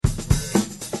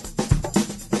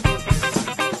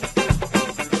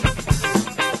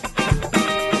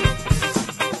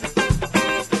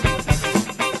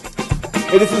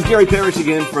Hey, this is Gary Parrish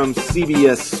again from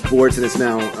CBS Sports, and it's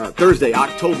now Thursday,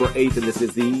 October 8th, and this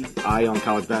is the Eye on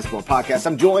College Basketball podcast.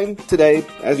 I'm joined today,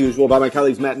 as usual, by my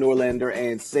colleagues Matt Norlander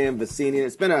and Sam Vecenie.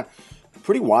 It's been a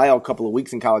pretty wild couple of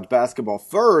weeks in college basketball.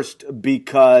 First,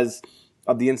 because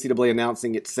of the NCAA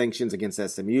announcing its sanctions against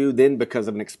SMU, then because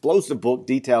of an explosive book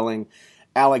detailing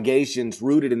allegations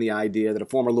rooted in the idea that a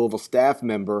former Louisville staff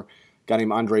member, a guy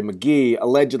named Andre McGee,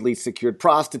 allegedly secured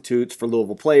prostitutes for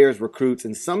Louisville players, recruits,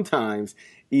 and sometimes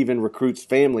even recruits'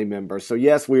 family members. So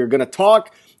yes, we are going to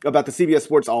talk about the CBS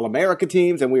Sports All-America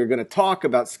teams, and we are going to talk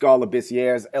about Skal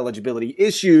Labissiere's eligibility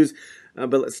issues.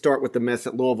 But let's start with the mess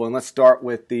at Louisville, and let's start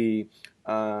with the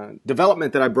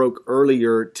development that I broke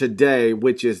earlier today,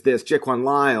 which is this. Jaquan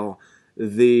Lyle,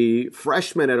 the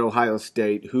freshman at Ohio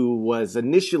State who was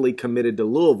initially committed to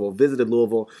Louisville, visited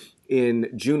Louisville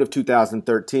in June of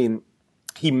 2013.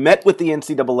 He met with the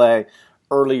NCAA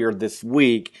earlier this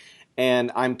week,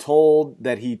 and I'm told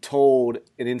that he told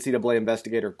an NCAA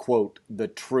investigator, quote, the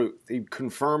truth. He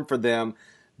confirmed for them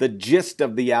the gist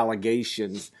of the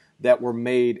allegations that were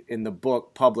made in the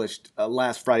book published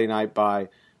last Friday night by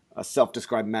a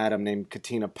self-described madam named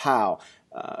Katina Powell.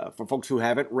 For folks who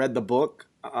haven't read the book,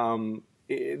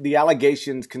 the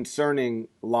allegations concerning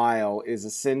Lyle is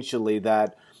essentially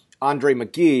that Andre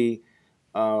McGee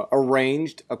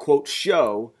arranged a, quote,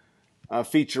 show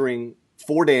featuring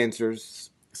 4 dancers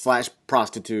 /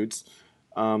 prostitutes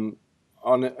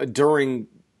during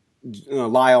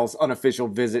Lyle's unofficial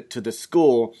visit to the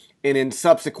school. And in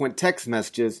subsequent text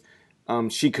messages,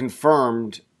 she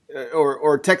confirmed,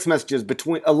 or text messages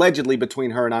allegedly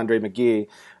between her and Andre McGee,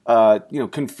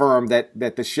 confirmed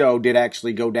that the show did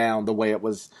actually go down the way it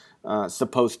was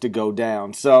supposed to go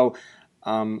down. So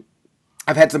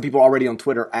I've had some people already on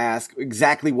Twitter ask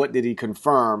exactly what did he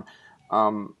confirm.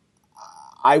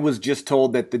 I was just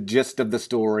told that the gist of the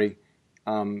story,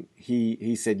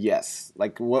 he said yes.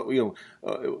 Like, what,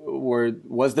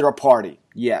 was there a party?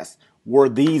 Yes. Were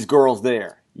these girls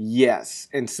there? Yes.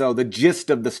 And so the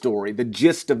gist of the story, the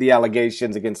gist of the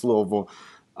allegations against Louisville,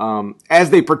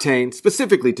 as they pertain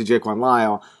specifically to Jaquan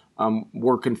Lyle,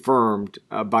 were confirmed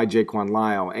by Jaquan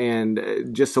Lyle.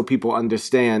 And just so people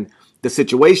understand the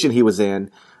situation he was in,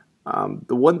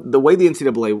 the way the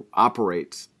NCAA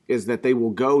operates is that they will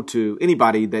go to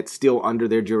anybody that's still under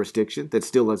their jurisdiction, that's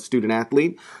still a student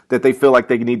athlete, that they feel like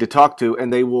they need to talk to,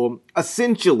 and they will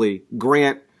essentially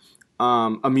grant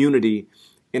immunity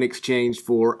in exchange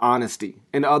for honesty.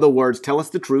 In other words, tell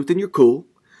us the truth and you're cool,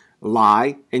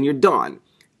 lie and you're done.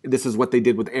 This is what they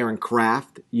did with Aaron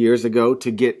Craft years ago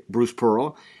to get Bruce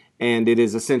Pearl, and it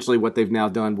is essentially what they've now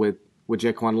done with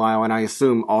Jaquan Lyle, and I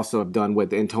assume also have done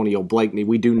with Antonio Blakeney.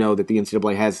 We do know that the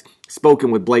NCAA has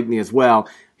spoken with Blakeney as well.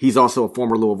 He's also a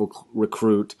former Louisville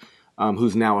recruit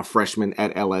who's now a freshman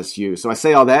at LSU. So I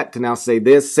say all that to now say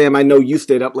this. Sam, I know you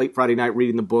stayed up late Friday night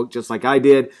reading the book just like I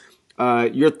did.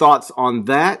 Your thoughts on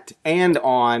that and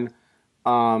on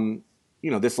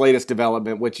this latest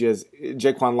development, which is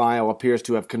Jaquan Lyle appears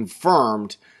to have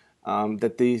confirmed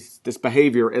that this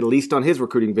behavior, at least on his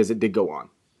recruiting visit, did go on.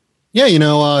 Yeah,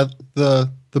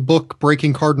 the book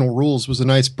Breaking Cardinal Rules was a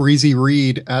nice breezy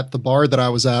read at the bar that I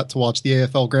was at to watch the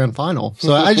AFL Grand Final.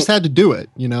 So I just had to do it,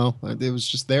 It was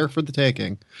just there for the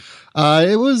taking.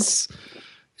 There's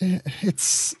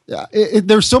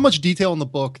so much detail in the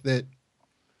book that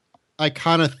I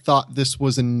kind of thought this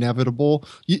was inevitable.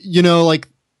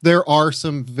 There are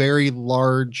some very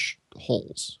large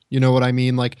holes. You know what I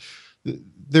mean? Like,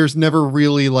 there's never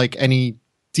really any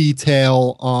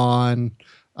detail on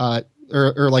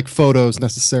or like photos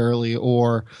necessarily,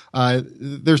 or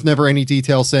there's never any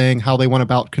detail saying how they went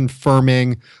about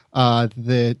confirming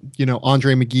that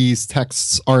Andre McGee's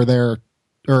texts are there,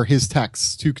 or his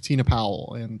texts to Katina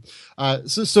Powell, and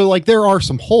so there are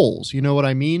some holes. You know what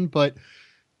I mean? But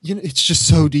it's just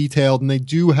so detailed, and they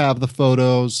do have the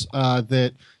photos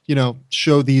that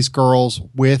show these girls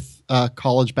with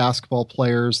college basketball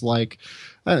players like.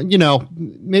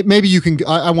 Maybe you can,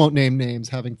 I won't name names,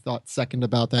 having thought second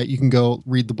about that. You can go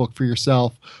read the book for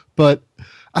yourself, but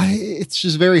it's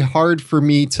just very hard for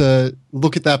me to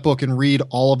look at that book and read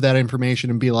all of that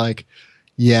information and be like,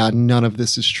 yeah, none of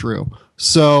this is true.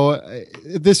 So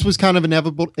this was kind of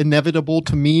inevitable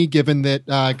to me, given that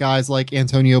guys like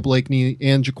Antonio Blakeney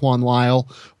and Jaquan Lyle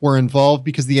were involved,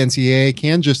 because the NCAA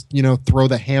can just, throw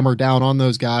the hammer down on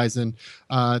those guys and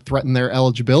threaten their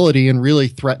eligibility and really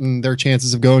threaten their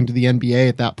chances of going to the NBA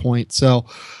at that point. So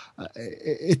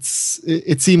it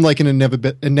seemed like an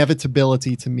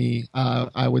inevitability to me,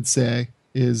 I would say,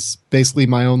 is basically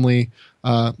my only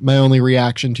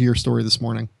reaction to your story this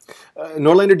morning.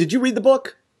 Norlander, did you read the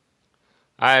book?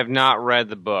 I have not read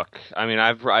the book. I mean,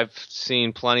 I've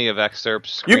seen plenty of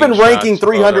excerpts. You've been ranking screenshots,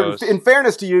 300. photos. In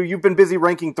fairness to you, you've been busy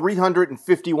ranking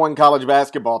 351 college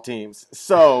basketball teams.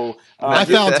 So I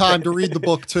found time to read the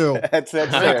book too. that's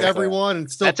Ranked fair. everyone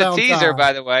and still That's a found teaser, time.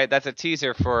 by the way. That's a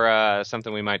teaser for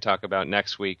something we might talk about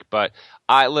next week. But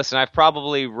I've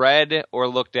probably read or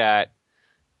looked at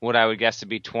what I would guess to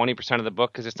be 20% of the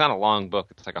book, because it's not a long book.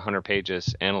 It's like 100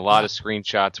 pages, and a lot of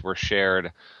screenshots were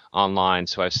shared online,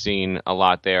 so I've seen a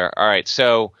lot there. All right,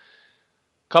 so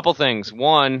couple things.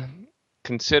 One,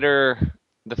 consider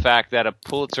the fact that a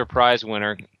Pulitzer Prize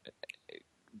winner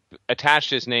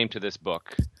attached his name to this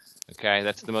book. Okay,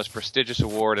 that's the most prestigious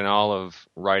award in all of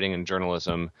writing and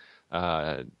journalism,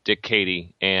 Dick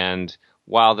Cady. And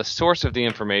while the source of the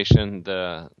information,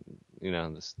 the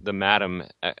madam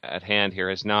at hand here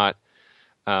is not,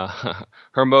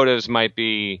 her motives might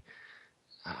be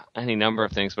any number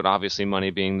of things, but obviously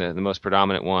money being the most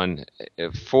predominant one.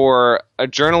 For a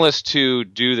journalist to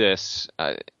do this,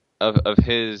 of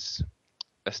his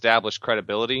established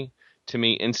credibility, to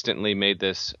me instantly made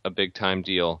this a big time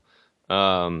deal.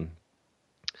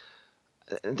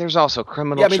 There's also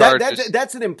criminal charges.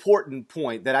 That's an important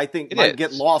point that I think It might is.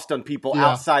 get lost on people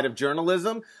outside of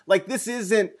journalism. Like, this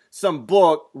isn't some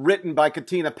book written by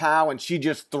Katina Powell and she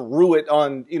just threw it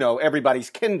on, everybody's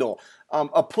Kindle.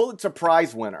 A Pulitzer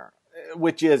Prize winner,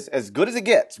 which is as good as it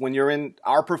gets when you're in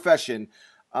our profession,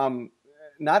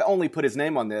 not only put his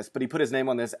name on this, but he put his name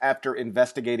on this after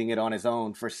investigating it on his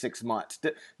own for 6 months.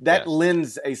 That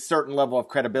lends a certain level of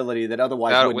credibility that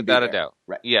otherwise wouldn't without be a there. doubt.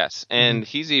 Right. Yes, and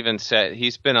he's even said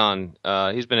he's been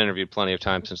interviewed plenty of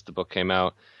times since the book came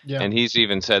out, and he's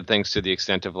even said things to the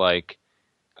extent of like,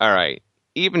 all right,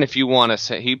 even if you want to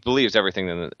say, he believes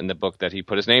everything in the book that he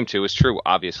put his name to is true.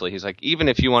 Obviously, he's like, even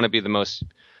if you want to be the most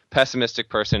pessimistic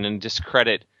person and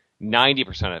discredit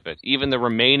 90% of it, even the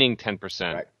remaining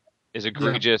 10%. Is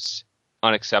egregious,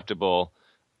 unacceptable,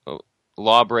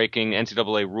 law-breaking,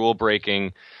 NCAA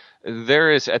rule-breaking.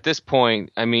 There is, at this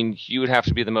point, I mean, you would have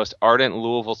to be the most ardent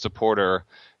Louisville supporter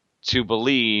to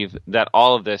believe that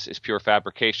all of this is pure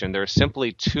fabrication. There's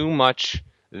simply too much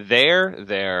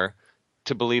there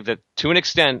to believe that, to an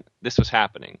extent, this was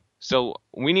happening. So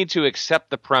we need to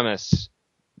accept the premise,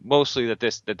 mostly that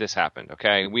this happened.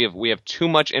 Okay, we have too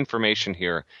much information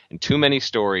here and too many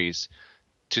stories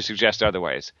to suggest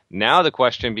otherwise. Now the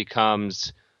question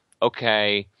becomes,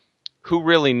 okay, who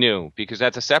really knew? Because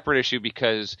that's a separate issue,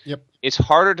 because it's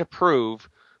harder to prove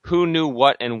who knew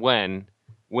what and when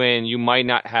you might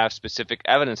not have specific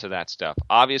evidence of that stuff.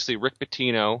 Obviously, Rick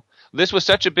Pitino, this was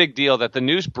such a big deal that the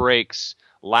news breaks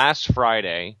last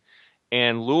Friday,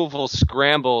 and Louisville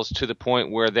scrambles to the point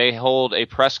where they hold a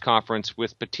press conference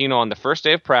with Pitino on the first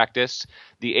day of practice.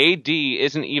 The AD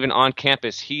isn't even on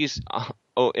campus. He's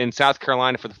in South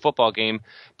Carolina for the football game,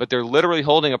 but they're literally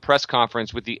holding a press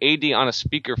conference with the AD on a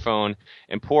speakerphone,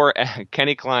 and poor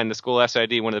Kenny Klein, the school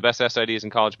SID, one of the best SIDs in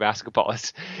college basketball,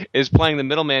 is playing the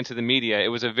middleman to the media. It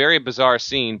was a very bizarre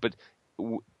scene, but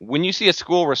when you see a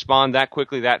school respond that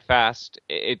quickly, that fast,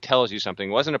 it tells you something.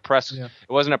 It wasn't a press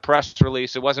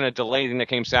release. It wasn't a delay thing that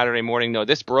came Saturday morning. No,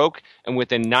 this broke, and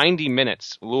within 90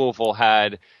 minutes, Louisville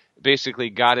had basically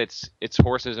got its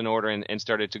horses in order and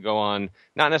started to go on,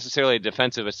 not necessarily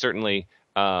defensive, but certainly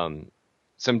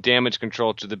some damage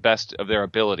control to the best of their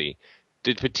ability.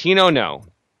 Did Pitino know?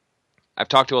 I've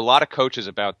talked to a lot of coaches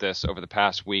about this over the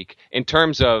past week in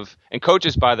terms of, and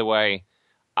coaches, by the way,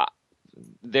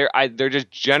 they're just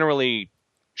generally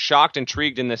shocked,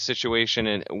 intrigued in this situation,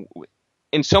 and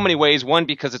in so many ways. One,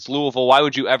 because it's Louisville. Why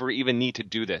would you ever even need to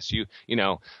do this? You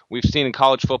know, we've seen in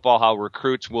college football how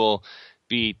recruits will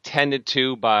be tended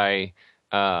to by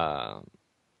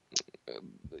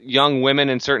young women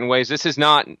in certain ways. This is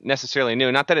not necessarily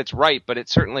new. Not that it's right, but it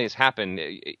certainly has happened.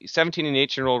 17 and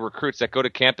 18-year-old recruits that go to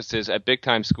campuses at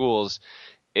big-time schools,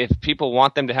 if people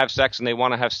want them to have sex and they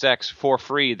want to have sex for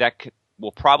free,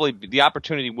 will probably be, the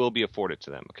opportunity will be afforded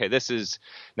to them. Okay, this is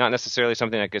not necessarily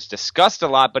something that gets discussed a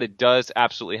lot, but it does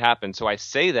absolutely happen. So I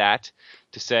say that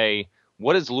to say,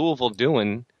 what is Louisville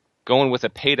doing going with a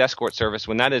paid escort service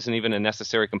when that isn't even a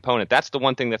necessary component? That's the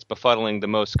one thing that's befuddling the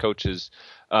most coaches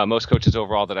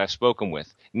overall that I've spoken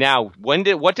with. Now, what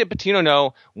did Pitino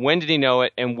know? When did he know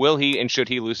it? And will he and should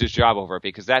he lose his job over it?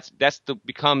 Because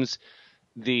becomes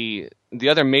the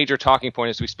other major talking point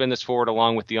as we spin this forward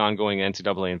along with the ongoing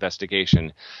NCAA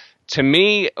investigation. To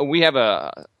me, we have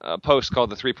a post called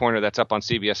The Three Pointer that's up on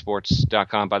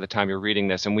CBSSports.com by the time you're reading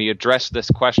this, and we address this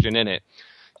question in it.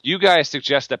 You guys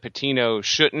suggest that Pitino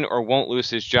shouldn't or won't lose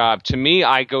his job. To me,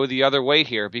 I go the other way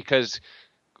here, because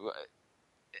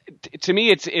to me,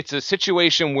 it's a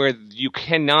situation where you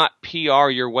cannot PR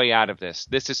your way out of this.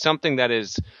 This is something that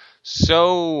is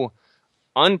so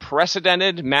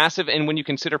unprecedented, massive, and when you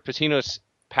consider Pitino's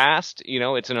past,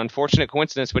 it's an unfortunate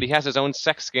coincidence, but he has his own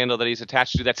sex scandal that he's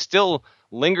attached to that still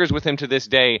lingers with him to this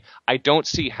day. I don't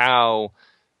see how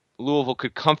Louisville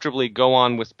could comfortably go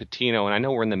on with Pitino, and I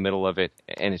know we're in the middle of it,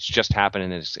 and it's just happened,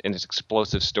 and it's an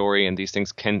explosive story, and these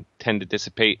things can tend to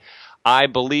dissipate. I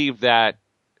believe that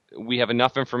we have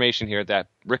enough information here that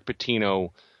Rick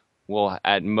Pitino will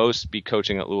at most be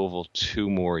coaching at Louisville 2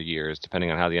 more years, depending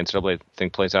on how the NCAA thing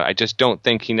plays out. I just don't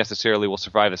think he necessarily will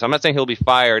survive this. I'm not saying he'll be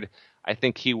fired. I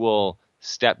think he will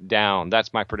step down.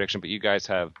 That's my prediction, but you guys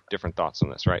have different thoughts on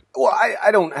this, right? Well,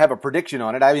 I don't have a prediction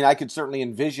on it. I mean, I could certainly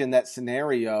envision that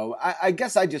scenario. I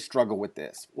guess I just struggle with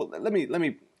this. Well, let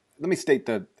me state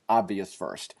the obvious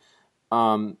first.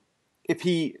 If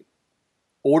he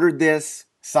ordered this,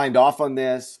 signed off on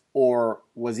this, or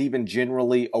was even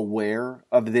generally aware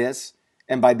of this,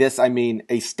 and by this I mean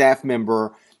a staff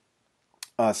member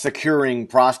securing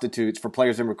prostitutes for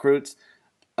players and recruits,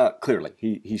 clearly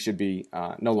he should be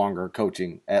no longer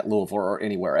coaching at Louisville or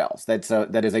anywhere else. That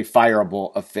is a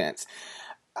fireable offense.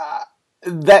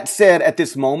 That said, at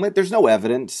this moment, there's no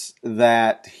evidence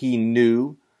that he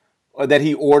knew, or that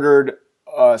he ordered,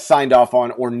 signed off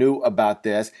on, or knew about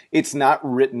this. It's not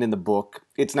written in the book.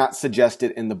 It's not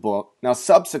suggested in the book. Now,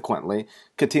 subsequently,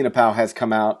 Katina Powell has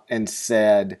come out and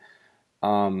said,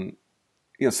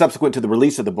 subsequent to the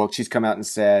release of the book, she's come out and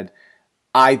said,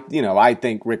 I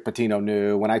think Rick Pitino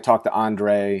knew. When I talked to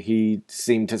Andre, he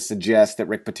seemed to suggest that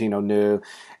Rick Pitino knew.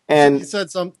 And he said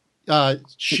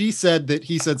she said that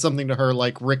he said something to her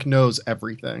like Rick knows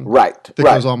everything. Right. That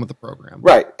goes on with the program.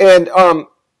 Right. And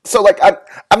so like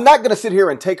I'm not going to sit here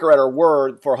and take her at her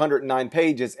word for 109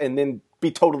 pages and then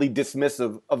be totally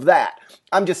dismissive of that.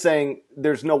 I'm just saying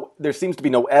there seems to be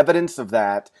no evidence of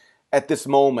that at this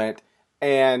moment,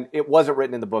 and it wasn't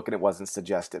written in the book and it wasn't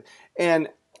suggested. And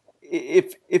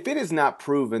if it is not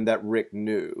proven that Rick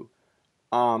knew,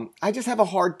 I just have a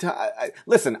hard time.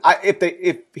 Listen,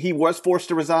 if he was forced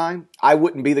to resign, I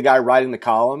wouldn't be the guy writing the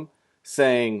column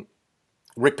saying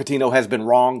Rick Pitino has been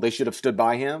wrong. They should have stood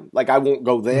by him. Like, I won't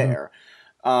go there.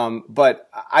 But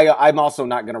I'm also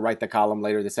not going to write the column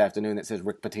later this afternoon that says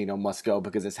Rick Pitino must go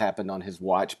because it's happened on his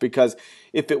watch. Because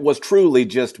if it was truly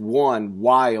just one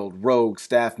wild rogue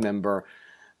staff member,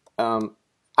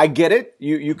 I get it.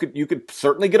 You could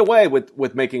certainly get away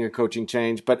with making a coaching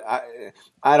change, but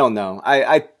I don't know.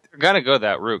 They're gonna go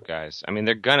that route, guys. I mean,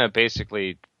 they're gonna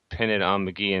basically pin it on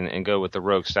McGee and go with the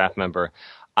rogue staff member.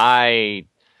 I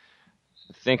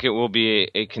think it will be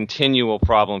a continual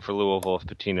problem for Louisville if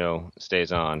Pitino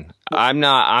stays on.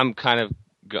 I'm kind of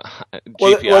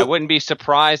GP. I wouldn't be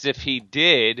surprised if he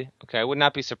did. Okay, I would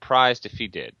not be surprised if he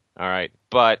did. All right,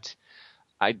 but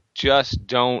I just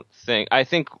don't think. I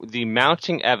think the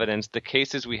mounting evidence, the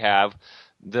cases we have,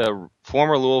 the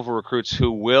former Louisville recruits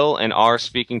who will and are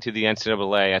speaking to the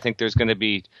NCAA, I think there's going to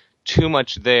be too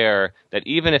much there that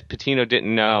even if Pitino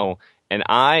didn't know, and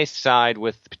I side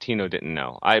with Pitino didn't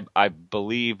know. I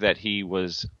believe that he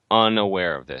was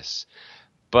unaware of this.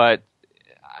 But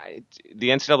the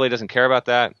NCAA doesn't care about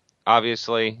that,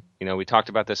 obviously. You know, we talked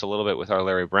about this a little bit with our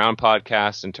Larry Brown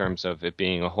podcast in terms of it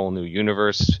being a whole new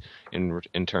universe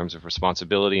in terms of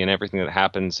responsibility, and everything that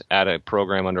happens at a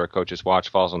program under a coach's watch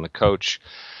falls on the coach.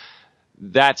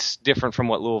 That's different from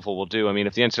what Louisville will do. I mean,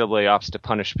 if the NCAA opts to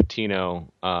punish Pitino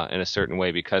in a certain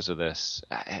way because of this,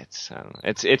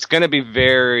 it's going to be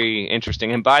very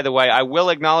interesting. And by the way, I will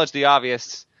acknowledge the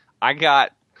obvious. I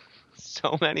got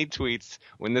so many tweets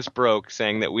when this broke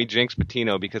saying that we jinxed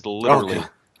Pitino because literally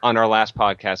on our last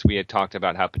podcast we had talked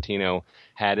about how Pitino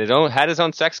had his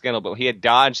own sex scandal, but he had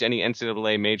dodged any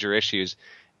NCAA major issues.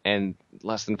 And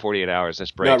less than 48 hours, this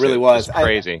break. No, it really was.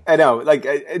 Crazy. I know.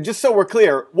 Like, just so we're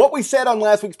clear, what we said on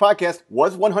last week's podcast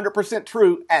was 100%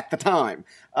 true at the time.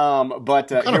 But what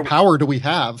kind of power do we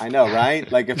have? I know, right?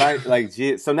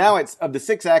 So now it's of the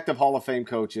 6 active Hall of Fame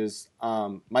coaches.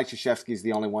 Mike Krzyzewski is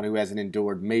the only one who hasn't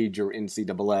endured major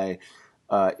NCAA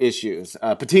issues.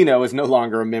 Pitino is no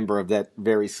longer a member of that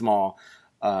very small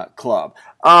club.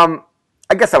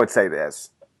 I guess I would say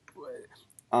this.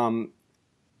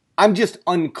 I'm just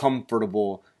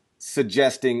uncomfortable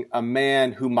suggesting a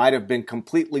man who might have been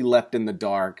completely left in the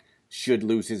dark should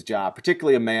lose his job,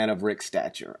 particularly a man of Rick's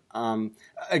stature.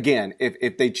 Again,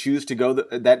 if they choose to go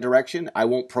that direction, I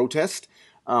won't protest.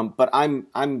 But I'm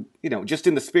just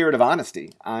in the spirit of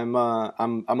honesty. I'm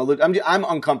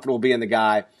uncomfortable being the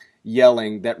guy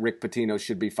yelling that Rick Pitino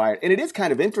should be fired. And it is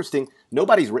kind of interesting.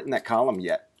 Nobody's written that column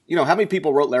yet how many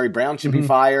people wrote Larry Brown should be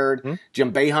fired,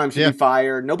 Jim Boeheim should be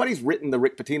fired. Nobody's written the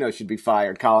Rick Pitino should be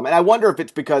fired column. And I wonder if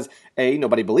it's because, A,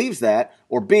 nobody believes that,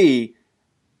 or B,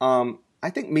 I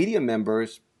think media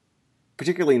members,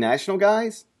 particularly national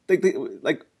guys, I'll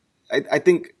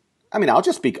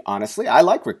just speak honestly. I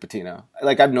like Rick Pitino.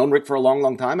 I've known Rick for a long,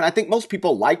 long time, and I think most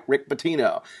people like Rick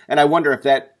Pitino. And I wonder if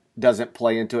that doesn't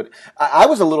play into it. I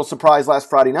was a little surprised last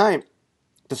Friday night.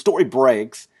 The story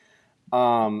breaks.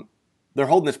 They're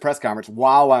holding this press conference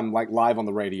while I'm live on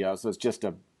the radio, so it's just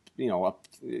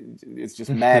it's just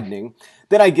maddening.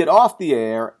 Then I get off the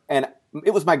air, and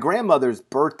it was my grandmother's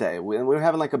birthday, and we were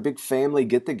having a big family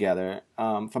get together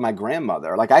for my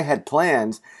grandmother. I had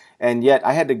plans, and yet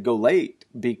I had to go late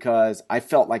because I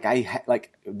felt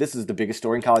this is the biggest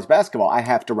story in college basketball. I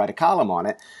have to write a column on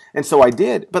it, and so I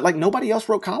did. But nobody else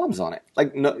wrote columns on it.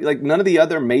 None of the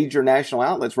other major national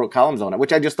outlets wrote columns on it,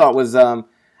 which I just thought was.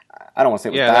 I don't want to say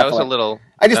it was baffling. That was a little.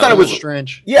 I just thought it was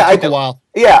strange. Yeah, it took a while.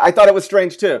 Yeah, I thought it was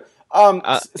strange too.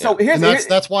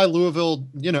 That's why Louisville,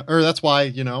 or that's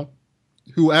why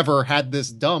whoever had this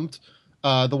dumped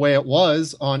the way it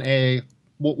was on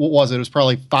what was it? It was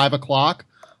probably 5:00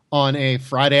 on a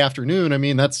Friday afternoon. I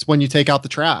mean, that's when you take out the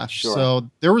trash. Sure. So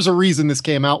there was a reason this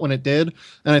came out when it did,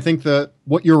 and I think that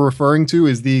what you're referring to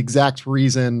is the exact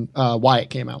reason why it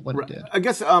came out when it did. I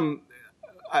guess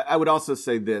I would also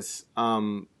say this.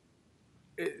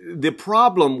 The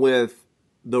problem with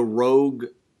the rogue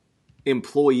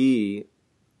employee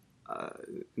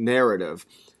narrative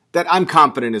that I'm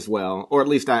confident as well, or at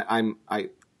least I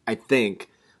think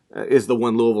is the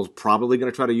one Louisville's probably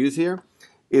going to try to use here,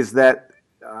 is that,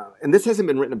 and this hasn't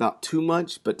been written about too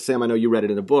much, but Sam, I know you read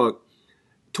it in the book.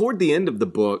 Toward the end of the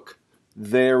book,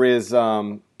 there is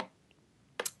a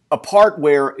part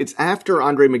where it's after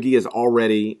Andre McGee is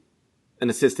already an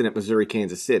assistant at Missouri,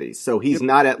 Kansas City. So he's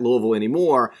not at Louisville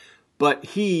anymore, but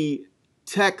he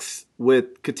texts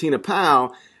with Katina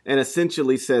Powell and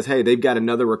essentially says, hey, they've got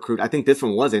another recruit. I think this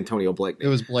one was Antonio Blakeney. It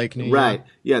was Blakeney. Right.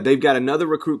 Yeah, they've got another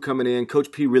recruit coming in.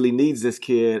 Coach P really needs this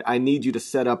kid. I need you to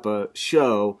set up a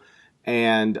show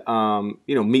and,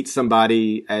 meet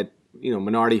somebody at,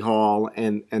 Minardi Hall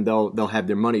and they'll have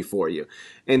their money for you.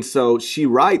 And so she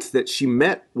writes that she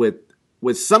met with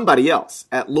somebody else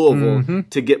at Louisville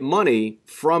to get money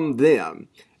from them.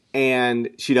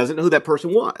 And she doesn't know who that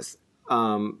person was.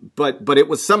 But it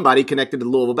was somebody connected to the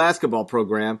Louisville basketball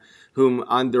program whom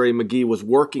Andre McGee was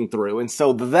working through. And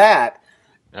so that,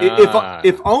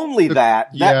 if only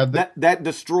that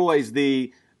destroys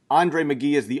the Andre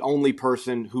McGee is the only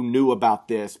person who knew about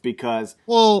this because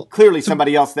clearly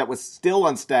somebody else that was still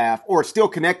on staff or still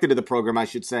connected to the program, I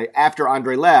should say, after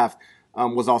Andre left,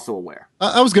 was also aware.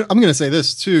 I'm going to say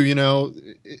this too.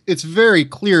 It's very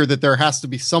clear that there has to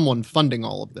be someone funding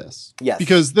all of this. Yes,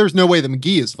 because there's no way that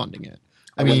McGee is funding it.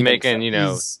 I mean, making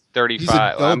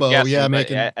 35. I'm guessing,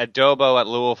 making Adobo at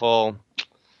Louisville,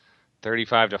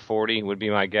 35 to 40 would be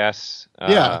my guess.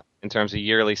 In terms of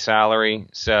yearly salary.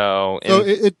 So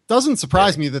it doesn't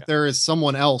surprise me that there is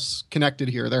someone else connected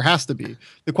here. There has to be.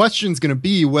 The question is going to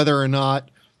be whether or not.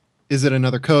 Is it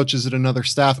another coach? Is it another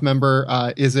staff member?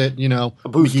 Is it, a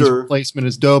booster? McGee's replacement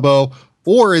is Dobo?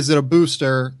 Or is it a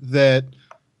booster that,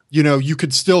 you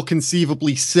could still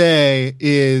conceivably say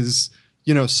is,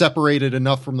 separated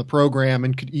enough from the program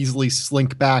and could easily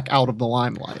slink back out of the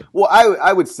limelight? Well,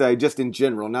 I would say just in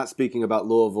general, not speaking about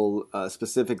Louisville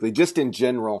specifically, just in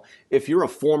general, if you're a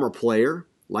former player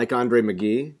like Andre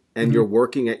McGee, and you're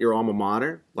working at your alma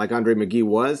mater, like Andre McGee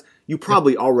was, you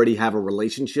probably already have a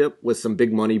relationship with some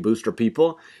big money booster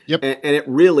people. Yep. And it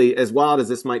really, as wild as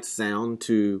this might sound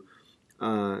to,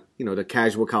 the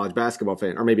casual college basketball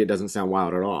fan, or maybe it doesn't sound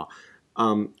wild at all,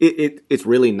 it's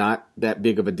really not that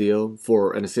big of a deal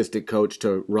for an assistant coach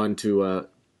to run to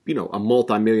a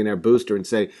multi-millionaire booster and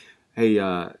say, hey,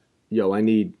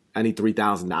 I need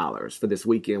 $3,000 for this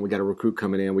weekend. We got a recruit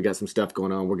coming in. We got some stuff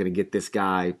going on. We're going to get this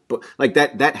guy. But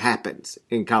that happens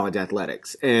in college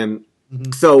athletics. And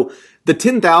so the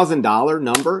 $10,000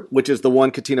 number, which is the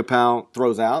one Katina Powell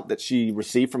throws out that she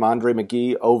received from Andre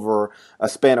McGee over a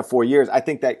span of 4 years, I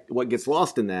think that what gets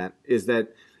lost in that is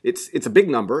that it's a big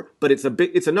number, but it's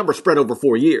a number spread over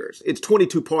 4 years. It's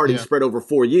 22 parties spread over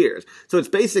 4 years. So it's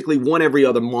basically one every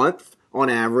other month on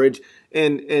average.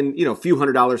 And a few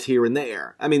 $100s here and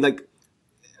there. I mean, like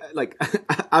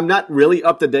I'm not really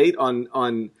up to date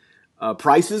on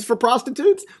prices for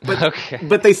prostitutes,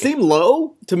 but they seem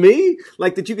low to me.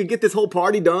 Like that you could get this whole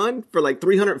party done for like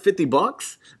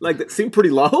 $350. Like that seemed pretty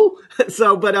low.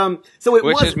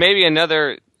 Which is maybe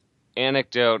another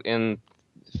anecdote in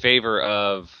favor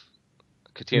of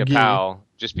Katina Powell,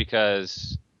 just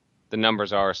because the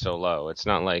numbers are so low. It's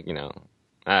not like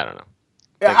I don't know.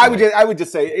 I would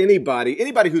just say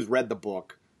anybody who's read the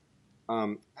book,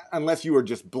 unless you are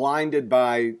just blinded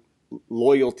by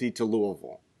loyalty to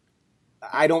Louisville,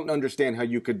 I don't understand how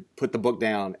you could put the book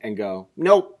down and go,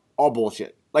 nope, all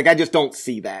bullshit. Like, I just don't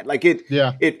see that. Like,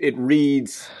 it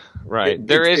reads right.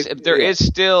 There is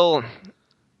still,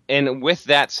 and with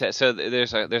that said, so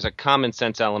there's a common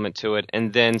sense element to it,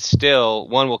 and then still,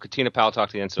 will Katina Powell talk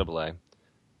to the NCAA?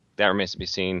 That remains to be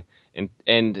seen,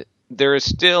 and there is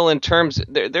still, in terms,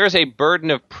 there is a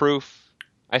burden of proof.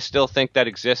 I still think that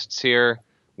exists here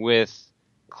with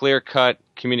clear-cut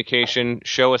communication.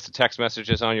 Show us the text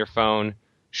messages on your phone.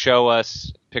 Show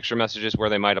us picture messages where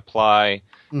they might apply,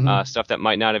 stuff that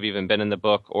might not have even been in the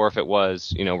book, or if it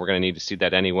was, we're going to need to see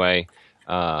that anyway,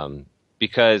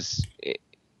 because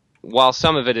while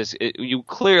some of it is, you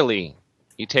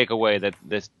take away that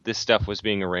this stuff was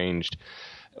being arranged.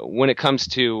 When it comes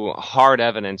to hard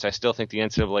evidence, I still think the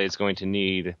NCAA is going to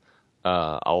need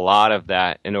a lot of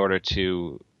that in order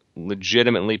to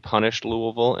legitimately punish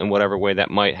Louisville in whatever way that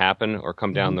might happen or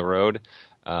come down the road.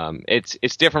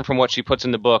 It's different from what she puts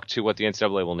in the book to what the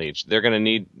NCAA will need. They're going to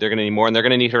need more, and they're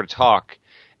going to need her to talk.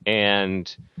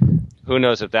 And who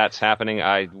knows if that's happening?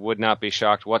 I would not be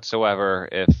shocked whatsoever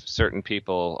if certain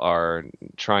people are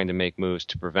trying to make moves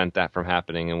to prevent that from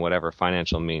happening in whatever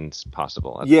financial means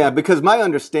possible. Yeah, because my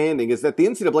understanding is that the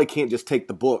NCAA can't just take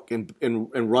the book and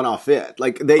run off it.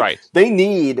 Like they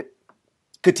need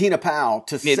Katina Powell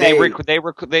to say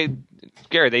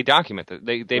Gary, they document that.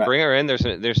 They bring her in. There's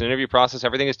an interview process.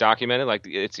 Everything is documented. Like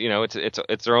it's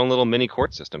their own little mini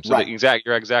court system. So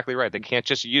you're exactly right. They can't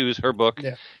just use her book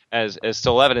as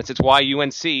sole evidence. It's why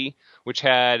UNC, which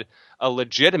had a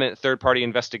legitimate third party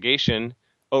investigation,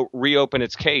 reopened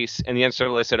its case, and the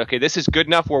NCAA said, okay, this is good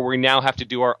enough where we now have to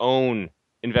do our own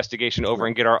investigation over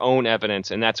and get our own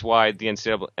evidence, and that's why the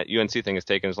UNC thing is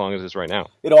taking as long as it is right now.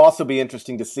 It'll also be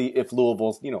interesting to see if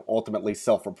Louisville's, ultimately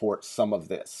self-report some of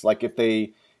this. Like if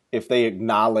they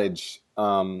acknowledge,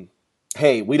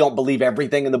 hey, we don't believe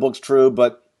everything in the book's true,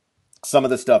 but some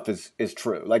of the stuff is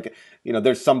true. Like,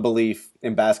 there's some belief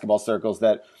in basketball circles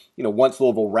that, once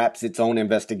Louisville wraps its own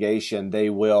investigation, they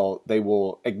will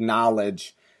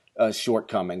acknowledge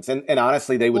shortcomings, and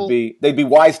honestly, they'd be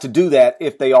wise to do that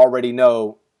if they already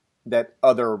know that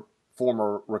other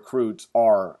former recruits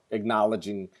are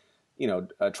acknowledging,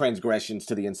 transgressions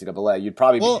to the NCAA. You'd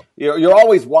probably you're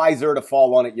always wiser to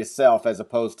fall on it yourself as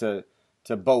opposed to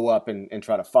bow up and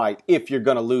try to fight if you're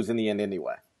going to lose in the end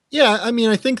anyway. Yeah, I mean,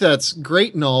 I think that's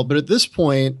great and all, but at this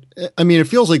point, I mean, it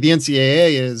feels like the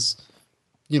NCAA is,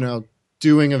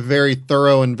 doing a very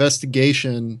thorough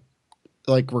investigation,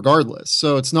 like regardless.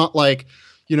 So it's not like,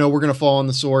 we're going to fall on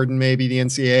the sword and maybe the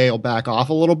NCAA will back off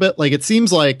a little bit. Like, it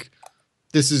seems like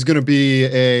this is going to be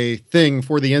a thing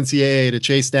for the NCAA to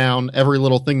chase down every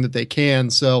little thing that they can.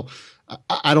 So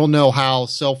I don't know how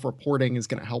self-reporting is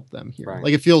going to help them here. Right.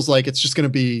 Like, it feels like it's just going to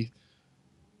be,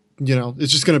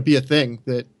 it's just going to be a thing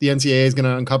that the NCAA is going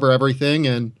to uncover everything.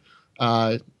 And,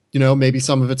 maybe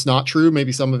some of it's not true.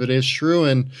 Maybe some of it is true.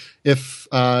 And if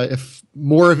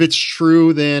more of it's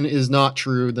true than is not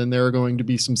true, then there are going to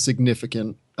be some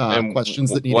significant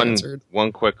questions that need answered.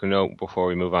 One quick note before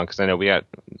we move on, because I know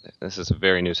this is a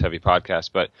very news heavy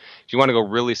podcast, but if you want to go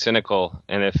really cynical,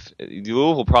 and if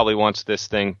Louisville probably wants this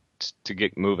thing to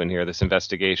get moving here, this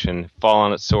investigation, fall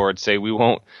on its sword, say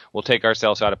we'll take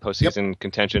ourselves out of postseason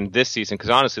contention this season, because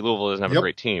honestly, Louisville doesn't have a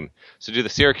great team. So do the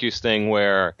Syracuse thing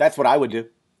where... That's what I would do.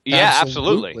 Yeah,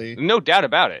 absolutely. No doubt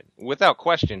about it. Without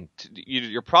question.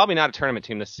 You're probably not a tournament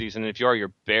team this season. If you are,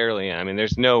 you're barely in. I mean,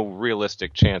 there's no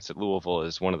realistic chance that Louisville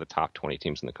is one of the top 20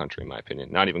 teams in the country, in my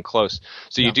opinion. Not even close.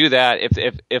 So you do that.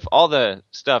 If all the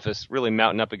stuff is really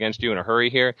mounting up against you in a hurry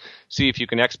here, see if you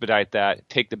can expedite that,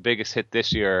 take the biggest hit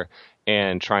this year,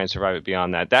 and try and survive it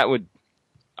beyond that. That would,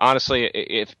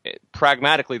 honestly,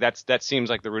 pragmatically, that seems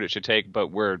like the route it should take, but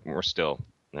we're still,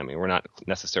 we're not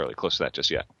necessarily close to that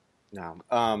just yet. No,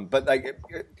 but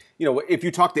if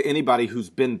you talk to anybody who's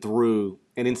been through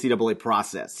an NCAA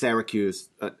process, Syracuse,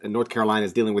 North Carolina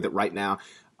is dealing with it right now.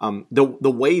 The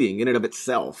waiting in and of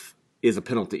itself is a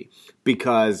penalty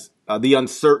because the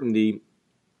uncertainty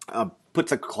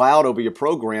puts a cloud over your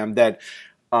program that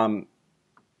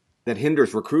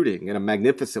hinders recruiting in a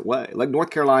magnificent way. Like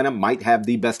North Carolina might have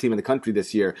the best team in the country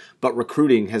this year, but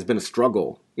recruiting has been a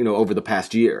struggle, over the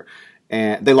past year,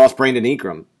 and they lost Brandon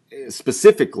Ingram.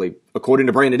 Specifically, according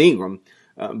to Brandon Ingram,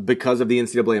 because of the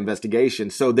NCAA investigation.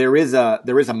 So there is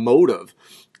a motive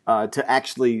to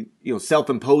actually,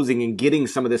 self-imposing and getting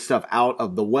some of this stuff out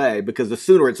of the way, because the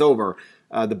sooner it's over,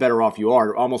 the better off you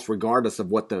are, almost regardless of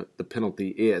what the penalty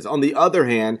is. On the other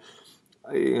hand,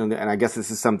 and I guess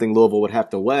this is something Louisville would have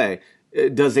to weigh,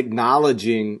 does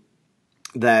acknowledging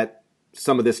that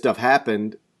some of this stuff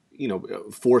happened,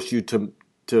 force you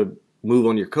to move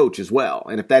on your coach as well?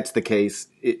 And if that's the case,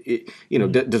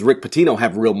 does Rick Pitino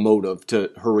have real motive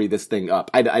to hurry this thing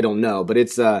up? I don't know, but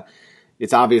it's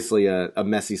obviously a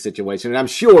messy situation, and I'm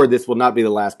sure this will not be the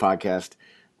last podcast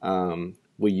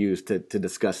we use to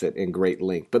discuss it in great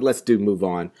length. But let's move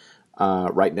on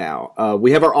right now.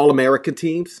 We have our All-America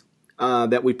teams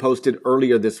that we posted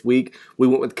earlier this week. We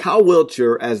went with Kyle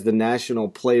Wiltjer as the National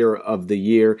Player of the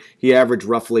Year. He averaged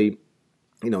roughly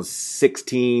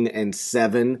 16 and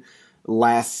 7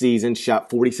 last season, shot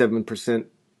 47%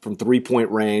 from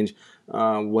three-point range,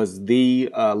 was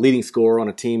the leading scorer on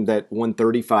a team that won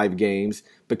 35 games.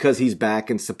 Because he's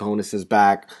back and Sabonis is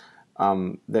back,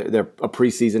 they're a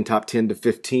preseason top 10 to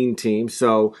 15 team.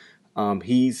 So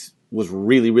he's was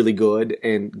really, really good,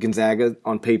 and Gonzaga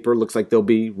on paper looks like they'll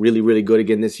be really, really good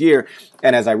again this year.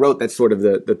 And as I wrote, that's sort of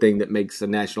the thing that makes a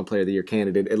National Player of the Year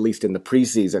candidate, at least in the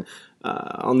preseason.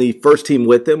 On the first team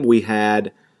with them, we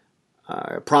had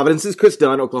Providence's Chris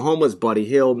Dunn, Oklahoma's Buddy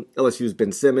Hield, LSU's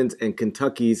Ben Simmons, and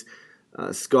Kentucky's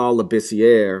Skal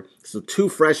Labissiere. So 2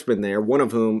 freshmen there, one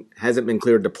of whom hasn't been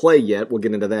cleared to play yet. We'll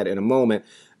get into that in a moment.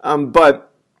 But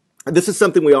this is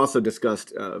something we also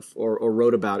discussed or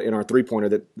wrote about in our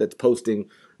three-pointer that's posting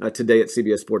today at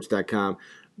CBSSports.com.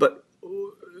 But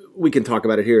we can talk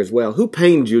about it here as well. Who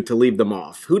pained you to leave them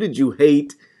off? Who did you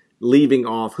hate leaving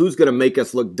off? Who's going to make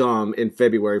us look dumb in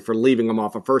February for leaving them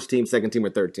off a first team, second team, or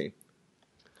third team?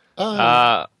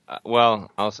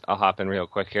 Well, I'll hop in real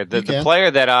quick here. The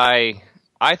player that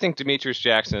I think Demetrius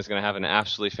Jackson is going to have an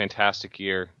absolutely fantastic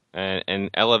year and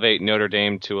elevate Notre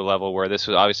Dame to a level where this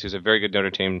was obviously a very good Notre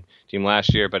Dame team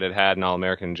last year, but it had an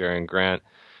All-American Jerian Grant.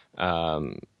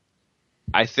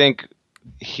 I think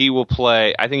he will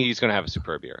play. I think he's going to have a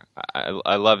superb year.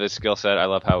 I love his skill set. I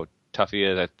love how tough he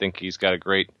is. I think he's got a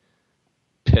great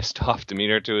pissed off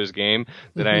demeanor to his game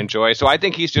that I enjoy. So I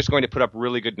think he's just going to put up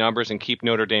really good numbers and keep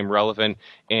Notre Dame relevant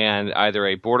and either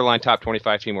a borderline top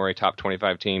 25 team or a top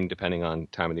 25 team, depending on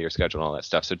time of the year schedule and all that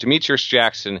stuff. So Demetrius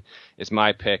Jackson is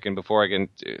my pick. And before I can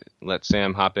let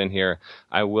Sam hop in here,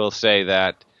 I will say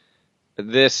that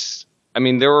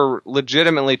there were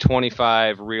legitimately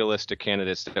 25 realistic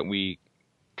candidates that we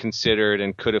considered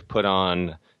and could have put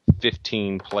on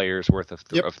 15 players worth of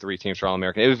 3 teams for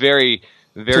All-American. It was very,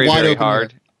 very, very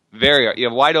hard. Very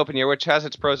wide open year, which has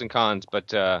its pros and cons. But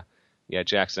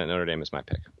Jackson at Notre Dame is my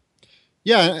pick.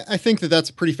 Yeah, I think that's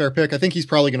a pretty fair pick. I think he's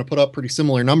probably going to put up pretty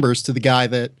similar numbers to the guy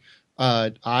that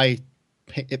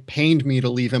it pained me to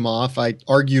leave him off. I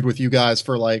argued with you guys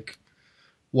for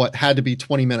what had to be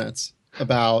 20 minutes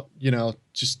about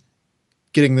just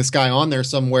getting this guy on there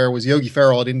somewhere. Was Yogi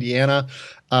Ferrell at Indiana.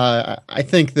 I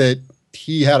think that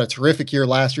he had a terrific year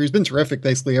last year. He's been terrific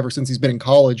basically ever since he's been in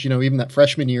college. Even that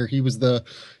freshman year, he was the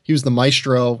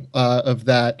maestro of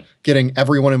that, getting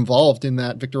everyone involved in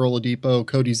that Victor Oladipo,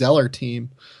 Cody Zeller team.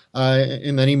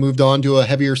 And then he moved on to a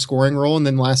heavier scoring role. And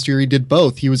then last year he did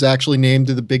both. He was actually named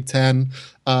to the Big Ten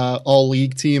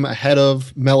All-League team ahead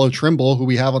of Melo Trimble, who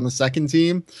we have on the second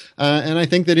team. And I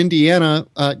think that Indiana,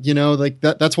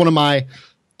 that's one of my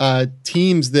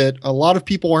teams that a lot of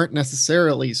people aren't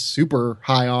necessarily super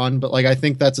high on, but I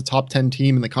think that's a top 10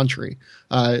 team in the country,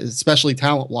 especially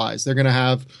talent wise. They're going to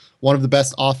have one of the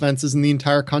best offenses in the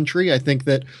entire country. I think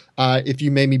that if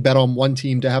you made me bet on one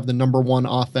team to have the number 1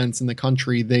 offense in the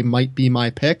country, they might be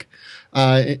my pick.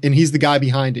 And he's the guy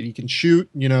behind it. He can shoot.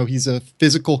 He's a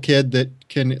physical kid that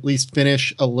can at least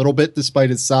finish a little bit despite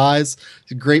his size.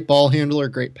 He's a great ball handler,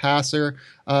 great passer,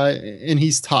 and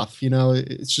he's tough.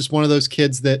 It's just one of those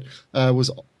kids that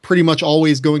was pretty much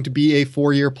always going to be a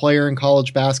 4-year player in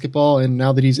college basketball. And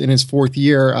now that he's in his 4th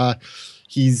year,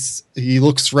 he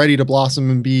looks ready to blossom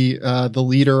and be the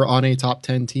leader on a top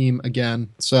 10 team again.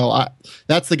 So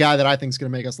that's the guy that I think is going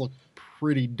to make us look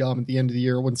pretty dumb at the end of the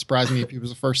year. It wouldn't surprise me if he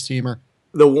was a first teamer.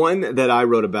 The one that I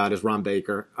wrote about is Ron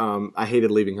Baker. I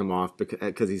hated leaving him off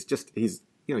because he's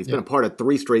been a part of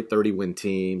 3 straight 30-win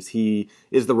teams. He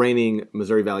is the reigning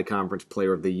Missouri Valley Conference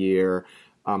Player of the Year.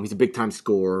 He's a big-time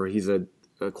scorer. He's a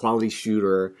quality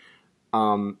shooter.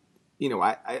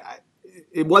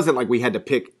 It wasn't like we had to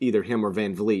pick either him or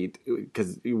Van Vliet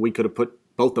because we could have put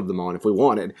both of them on if we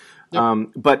wanted.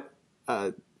 Yep.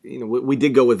 We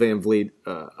did go with Van Vliet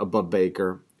above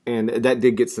Baker, and that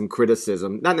did get some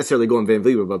criticism. Not necessarily going Van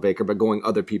Vliet above Baker, but going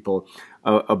other people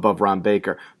above Ron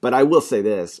Baker. But I will say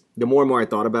this: the more and more I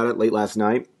thought about it late last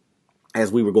night,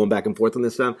 as we were going back and forth on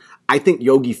this stuff, I think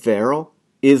Yogi Ferrell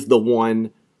is the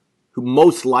one who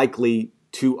most likely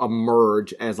to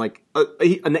emerge as like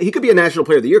he could be a National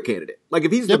Player of the Year candidate. Like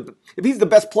if he's the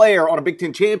best player on a Big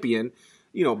Ten champion,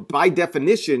 by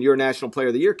definition, you're a National Player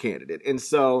of the Year candidate. And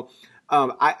so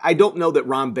I don't know that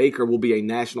Ron Baker will be a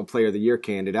National Player of the Year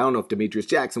candidate. I don't know if Demetrius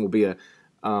Jackson will be a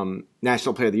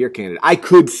National Player of the Year candidate. I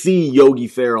could see Yogi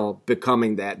Ferrell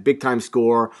becoming that big time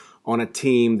scorer on a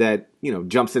team that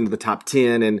jumps into the top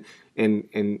 10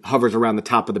 and hovers around the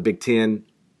top of the Big Ten.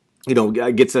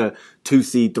 Gets a 2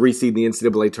 seed, 3 seed in the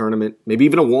NCAA tournament, maybe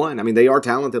even a 1. I mean, they are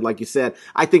talented, like you said.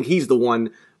 I think he's the one.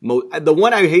 The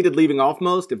one I hated leaving off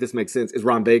most, if this makes sense, is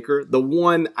Ron Baker. The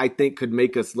one I think could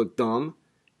make us look dumb.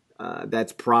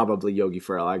 That's probably Yogi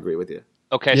Ferrell. I agree with you.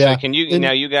 Okay, yeah. So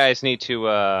now you guys need to.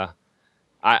 Our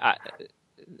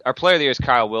player of the year is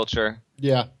Kyle Wiltjer.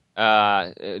 Yeah.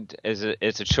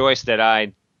 It's a choice that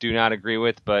I do not agree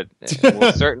with, but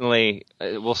we'll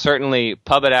certainly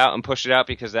pub it out and push it out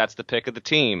because that's the pick of the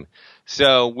team.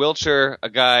 So Wiltjer, a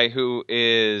guy who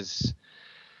is,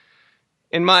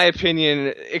 in my opinion,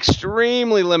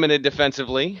 extremely limited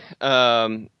defensively,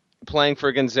 playing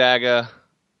for Gonzaga,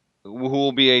 who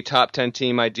will be a top 10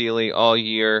 team ideally all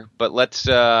year. But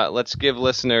let's give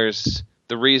listeners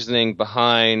the reasoning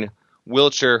behind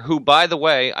Wiltjer, who, by the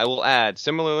way, I will add,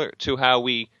 similar to how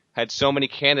we had so many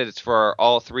candidates for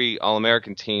all 3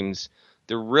 All-American teams,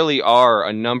 there really are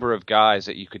a number of guys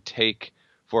that you could take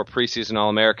for a preseason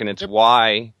All-American. It's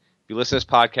why, if you listen to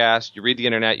this podcast, you read the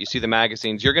internet, you see the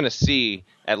magazines, you're going to see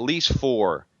at least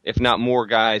 4, if not more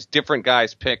guys, different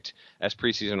guys picked as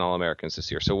preseason All-Americans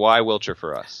this year. So why Wiltjer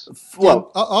for us?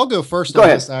 Well, I'll go first on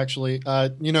this, actually.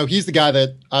 He's the guy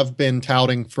that I've been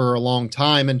touting for a long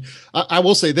time. And I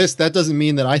will say this, that doesn't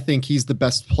mean that I think he's the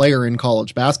best player in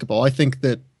college basketball. I think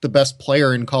that the best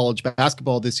player in college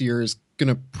basketball this year is going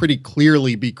to pretty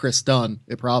clearly be Chris Dunn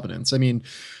at Providence. I mean,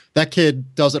 that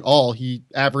kid does it all. He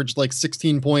averaged like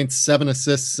 16 points, 7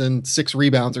 assists, and 6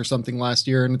 rebounds or something last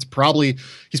year. And he's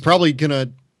probably going to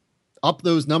up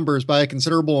those numbers by a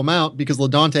considerable amount because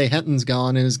LaDontae Henton's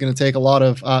gone and is going to take a lot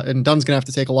of, and Dunn's going to have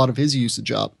to take a lot of his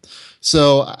usage up.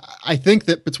 So I think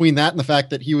that between that and the fact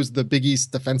that he was the Big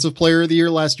East Defensive Player of the Year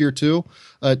last year too,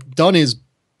 Dunn is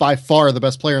by far the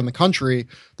best player in the country.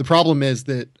 The problem is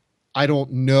that I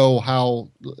don't know how,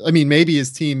 maybe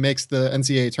his team makes the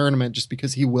NCAA tournament just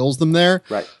because he wills them there.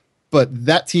 Right. But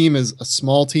that team is a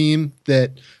small team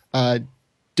that,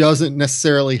 doesn't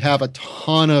necessarily have a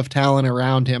ton of talent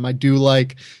around him. I do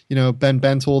like, Ben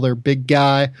Bentel, their big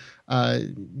guy.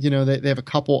 They have a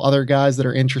couple other guys that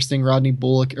are interesting. Rodney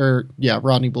Bullock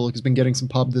has been getting some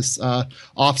pub this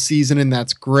off season, and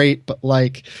that's great. But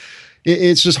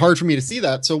it's just hard for me to see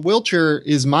that. So Wiltjer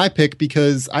is my pick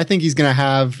because I think he's going to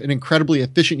have an incredibly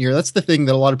efficient year. That's the thing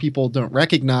that a lot of people don't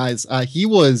recognize. He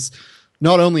was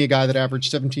not only a guy that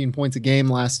averaged 17 points a game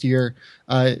last year,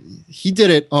 he did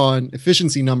it on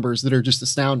efficiency numbers that are just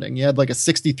astounding. He had like a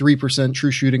 63% true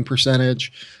shooting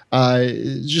percentage,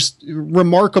 just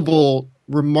remarkable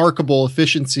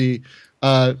efficiency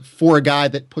for a guy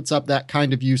that puts up that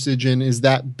kind of usage and is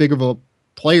that big of a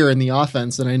player in the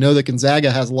offense. And I know that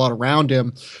Gonzaga has a lot around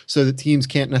him so that teams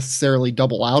can't necessarily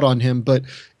double out on him, but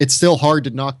it's still hard to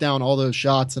knock down all those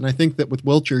shots. And I think that with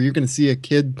Wiltjer, you're going to see a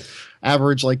kid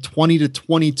average like 20 to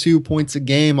 22 points a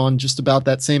game on just about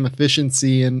that same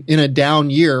efficiency and in a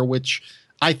down year, which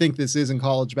I think this is in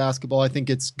college basketball. I think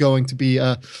it's going to be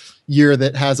a year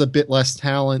that has a bit less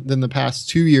talent than the past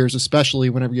 2 years, especially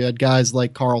whenever you had guys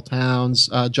like Karl Towns,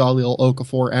 Jahlil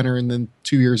Okafor enter, and then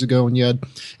 2 years ago when you had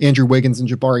Andrew Wiggins and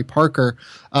Jabari Parker.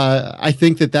 I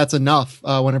think that that's enough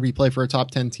whenever you play for a top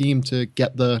 10 team to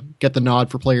get the nod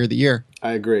for Player of the Year.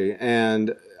 I agree,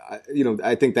 and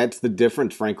I think that's the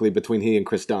difference, frankly, between he and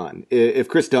Chris Dunn. If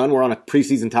Chris Dunn were on a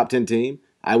preseason top 10 team,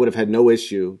 I would have had no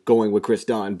issue going with Chris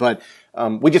Dunn, but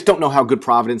we just don't know how good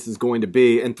Providence is going to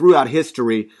be, and throughout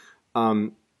history,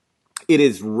 it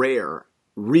is rare,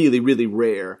 really, really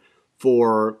rare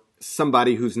for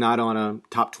somebody who's not on a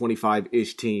top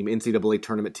 25-ish team, NCAA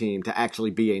tournament team, to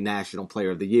actually be a National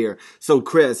Player of the Year. So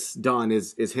Chris Dunn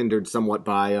is hindered somewhat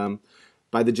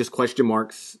by the just question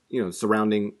marks,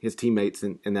 surrounding his teammates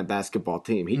in that basketball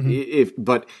team.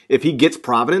 But if he gets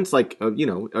Providence,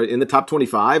 in the top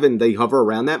 25 and they hover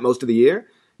around that most of the year,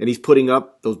 and he's putting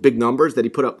up those big numbers that he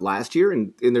put up last year,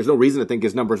 and there's no reason to think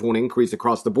his numbers won't increase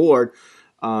across the board,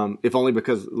 if only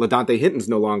because LaDontae Hinton's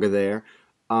no longer there,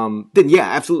 then yeah,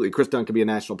 absolutely, Chris Dunn could be a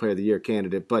National Player of the Year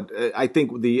candidate. But I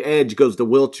think the edge goes to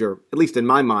Wiltjer, at least in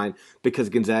my mind, because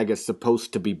Gonzaga is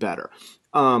supposed to be better,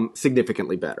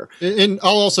 significantly better. And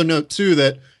I'll also note, too,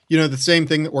 that the same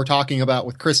thing that we're talking about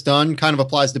with Chris Dunn kind of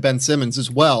applies to Ben Simmons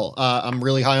as well. I'm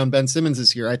really high on Ben Simmons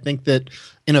this year. I think that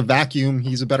in a vacuum,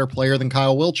 he's a better player than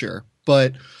Kyle Wiltjer.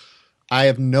 but I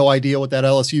have no idea what that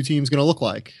LSU team is going to look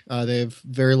like. They have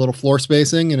very little floor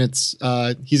spacing, and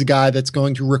he's a guy that's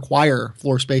going to require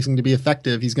floor spacing to be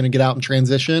effective. He's going to get out and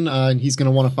transition, and he's going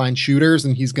to want to find shooters,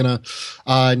 and he's going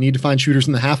to need to find shooters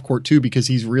in the half court too, because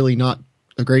he's really not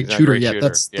a great shooter yet.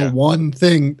 That's the one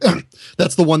thing.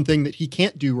 That's the one thing that he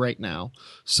can't do right now.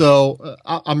 So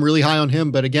I'm really high on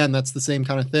him. But again, that's the same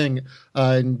kind of thing.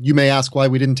 And you may ask why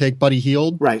we didn't take Buddy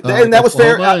Hield, right? And that was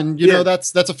fair. And you know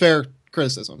that's a fair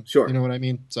criticism. Sure. You know what I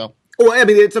mean? So. Well, I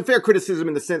mean, it's a fair criticism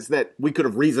in the sense that we could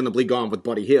have reasonably gone with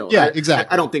Buddy Hield. Yeah,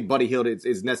 exactly. I don't think Buddy Hield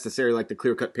is necessarily like the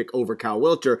clear-cut pick over Kyle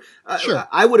Wiltjer. Sure.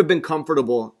 I would have been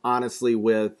comfortable, honestly,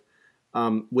 with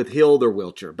Hield or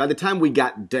Wiltjer. By the time we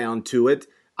got down to it,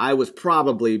 I was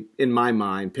probably, in my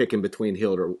mind, picking between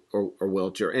Hield or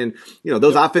Wiltjer. And, you know,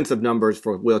 those offensive numbers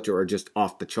for Wiltjer are just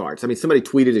off the charts. I mean, somebody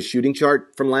tweeted a shooting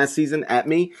chart from last season at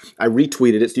me. I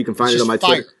retweeted it, so you can find it on my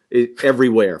Twitter.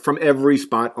 Everywhere, from every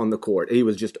spot on the court. He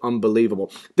was just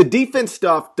unbelievable. The defense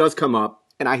stuff does come up,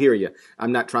 and I hear you.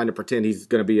 I'm not trying to pretend he's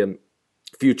going to be a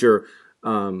future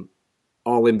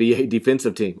all-NBA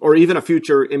defensive team or even a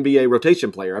future NBA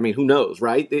rotation player. I mean, who knows,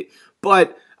 right?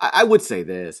 But I would say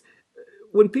this.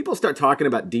 When people start talking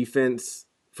about defense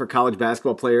for college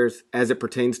basketball players as it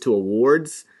pertains to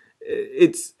awards,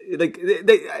 it's like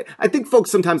I think folks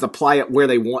sometimes apply it where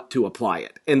they want to apply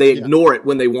it, and they ignore it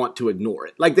when they want to ignore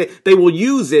it. Like they will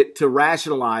use it to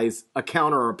rationalize a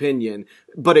counter opinion,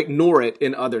 but ignore it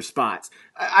in other spots.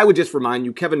 I would just remind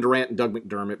you, Kevin Durant and Doug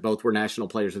McDermott both were National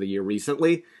Players of the Year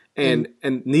recently, and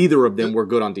neither of them were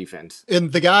good on defense.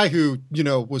 And the guy who, you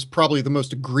know, was probably the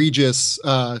most egregious,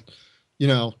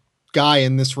 guy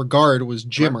in this regard was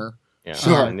Jimmer. Yeah,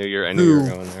 I knew you were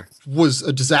going there. Was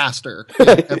a disaster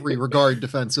in every regard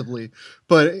defensively,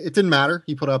 but it didn't matter.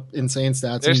 He put up insane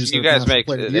stats. You guys make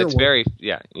it's very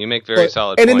you make very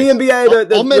solid. And points. in the NBA,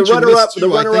 the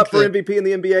runner up for MVP in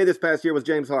the NBA this past year was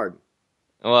James Harden.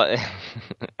 Well,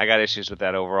 I got issues with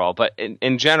that overall, but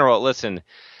in general, listen,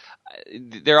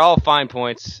 they're all fine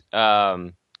points.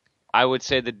 I would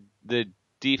say the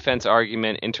defense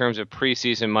argument in terms of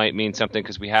preseason might mean something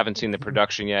because we haven't seen the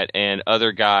production yet, and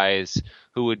other guys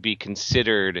who would be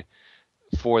considered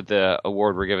for the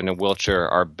award we're giving to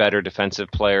Wiltjer are better defensive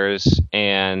players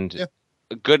and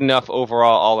good enough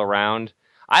overall all around.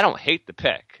 I don't hate the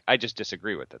pick. I just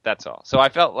disagree with it. That's all. So I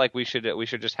felt like we should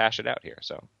just hash it out here.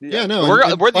 So we're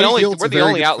the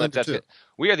only outlet that's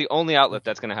we are the only outlet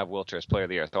that's going to have Wiltjer as Player of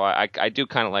the Year. So I do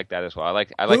kind of like that as well.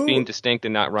 I like being distinct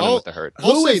and not running with the herd.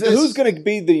 Who is going to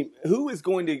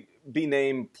be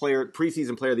named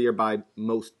preseason Player of the Year by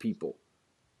most people?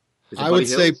 I would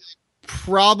say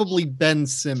probably Ben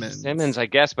Simmons. Simmons, I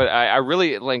guess, but I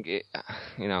really like,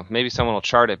 maybe someone will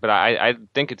chart it, but I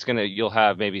think you'll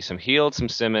have maybe some Hield, some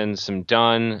Simmons, some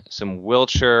Dunn, some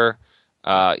Wiltjer.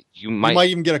 You might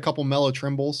even get a couple Melo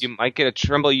Trimbles. You might get a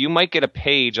Trimble. You might get a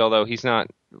Page, although he's not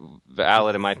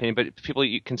valid in my opinion. But people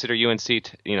you consider UNC,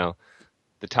 the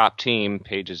top team.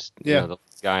 Page is the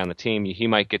guy on the team. He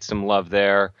might get some love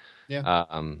there. Yeah.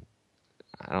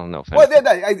 I don't know.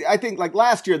 I think like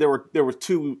last year there were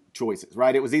two choices,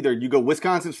 right? It was either you go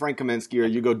Wisconsin's Frank Kaminsky or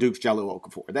you go Duke's Jahlil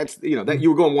Okafor. That's that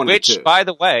you were going one of the two. Which, by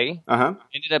the way,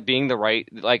 ended up being the right.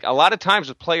 Like a lot of times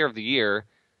with Player of the Year,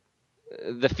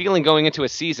 the feeling going into a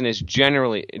season is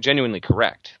genuinely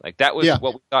correct. Like that was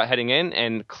what we thought heading in,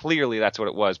 and clearly that's what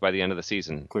it was by the end of the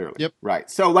season. Clearly, yep, right.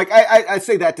 So like I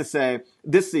say that to say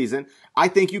this season, I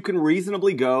think you can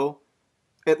reasonably go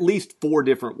at least four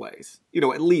different ways.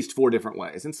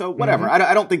 And so whatever.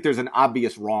 I don't think there's an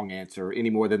obvious wrong answer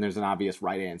any more than there's an obvious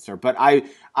right answer. But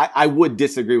I would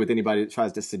disagree with anybody that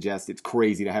tries to suggest it's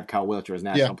crazy to have Kyle Wiltjer as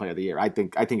National Player of the Year. I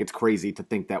think it's crazy to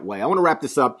think that way. I want to wrap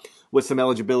this up with some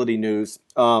eligibility news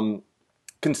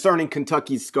concerning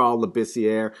Kentucky's Skal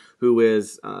Labissiere, who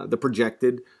is the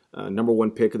projected number one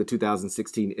pick of the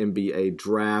 2016 NBA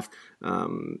draft.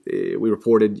 We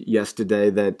reported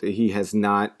yesterday that he has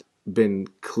not been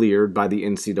cleared by the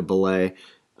NCAA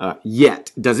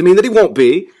yet. Doesn't mean that he won't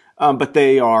be, but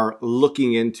they are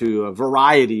looking into a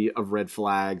variety of red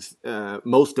flags,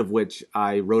 most of which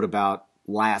I wrote about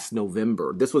last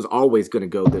November. This was always going to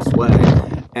go this way,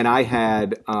 and I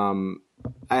had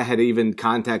even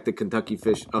contacted Kentucky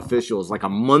officials like a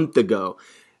month ago,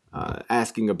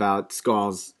 asking about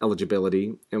Skal's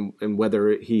eligibility and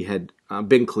whether he had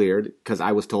been cleared, because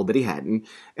I was told that he hadn't,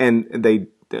 and they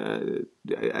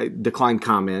I declined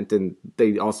comment, and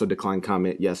they also declined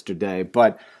comment yesterday.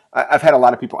 But I've had a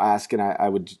lot of people ask, and I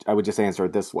would just answer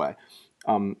it this way.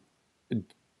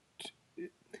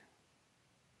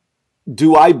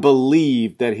 Do I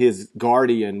believe that his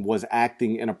guardian was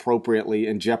acting inappropriately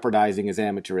and jeopardizing his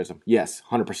amateurism? Yes,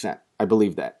 100%. I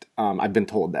believe that. I've been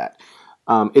told that.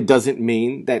 It doesn't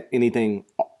mean that anything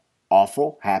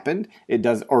awful happened. It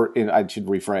does, or I should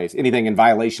rephrase, anything in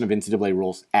violation of NCAA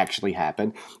rules actually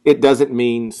happened. It doesn't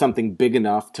mean something big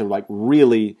enough to like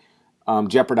really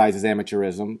jeopardize his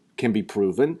amateurism can be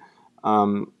proven.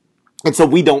 And so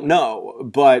we don't know,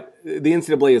 but the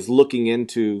NCAA is looking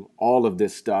into all of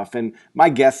this stuff. And my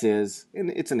guess is,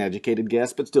 and it's an educated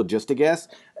guess, but still just a guess,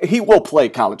 he will play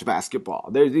college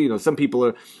basketball. There's, some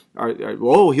people are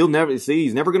he'll never see,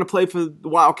 he's never going to play for the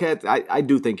Wildcats. I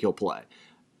do think he'll play.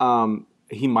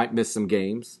 He might miss some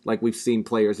games, like we've seen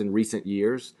players in recent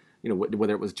years,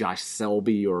 whether it was Josh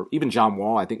Selby or even John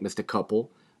Wall, I think missed a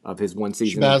couple of his one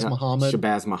season.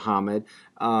 Shabazz Muhammad.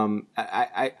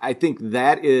 I think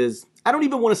that is, I don't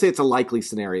even want to say it's a likely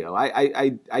scenario.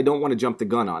 I don't want to jump the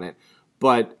gun on it,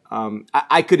 but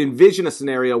I could envision a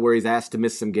scenario where he's asked to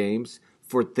miss some games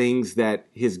for things that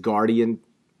his guardian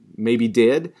maybe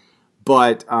did.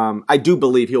 But I do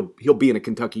believe he'll be in a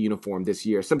Kentucky uniform this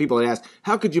year. Some people have asked,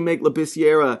 how could you make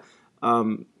Labissiere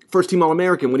first-team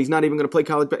All-American when he's not even going to play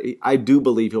college basketball? I do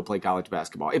believe he'll play college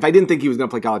basketball. If I didn't think he was going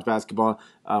to play college basketball,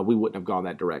 we wouldn't have gone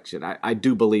that direction. I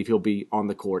do believe he'll be on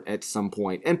the court at some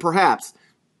point, and perhaps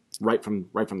right from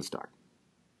the start.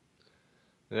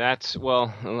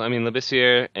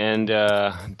 Labissiere and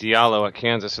Diallo at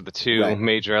Kansas are the two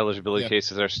major eligibility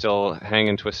cases that are still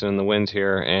hanging, twisted in the wind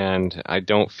here, and I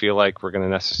don't feel like we're going to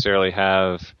necessarily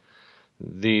have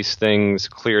these things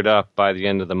cleared up by the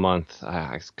end of the month.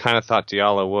 I kind of thought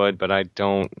Diallo would, but I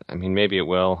don't. I mean, maybe it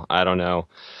will. I don't know.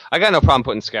 I got no problem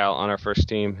putting Scal on our first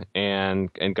team and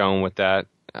going with that.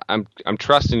 I'm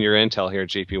trusting your intel here,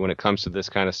 GP, when it comes to this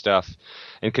kind of stuff.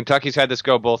 And Kentucky's had this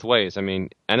go both ways. I mean,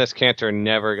 Enes Kanter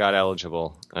never got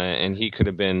eligible, and he could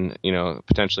have been,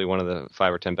 potentially one of the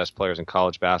 5 or 10 best players in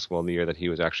college basketball the year that he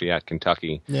was actually at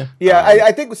Kentucky.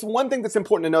 I think one thing that's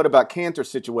important to note about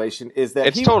Kanter's situation is that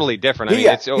it's totally different.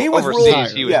 It's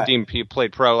overseas. He was deemed he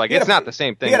played pro. Like it's not the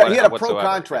same thing. He had a pro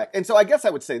contract, and so I guess I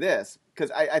would say this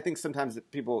because I think sometimes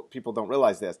people don't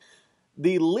realize this.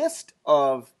 The list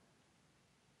of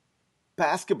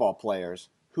basketball players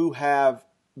who have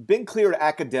been cleared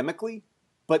academically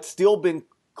but still been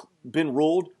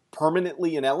ruled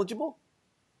permanently ineligible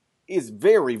is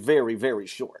very, very, very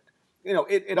short.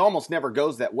 It almost never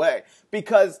goes that way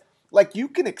because you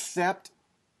can accept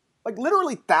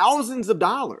literally thousands of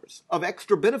dollars of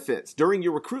extra benefits during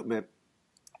your recruitment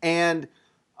and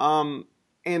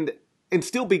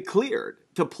still be cleared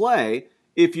to play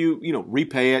if you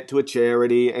repay it to a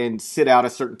charity and sit out a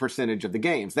certain percentage of the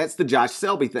games. That's the Josh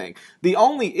Selby thing. The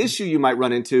only issue you might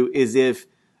run into is if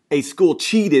a school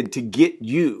cheated to get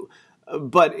you.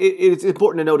 But it's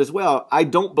important to note as well, I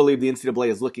don't believe the NCAA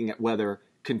is looking at whether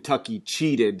Kentucky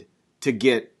cheated to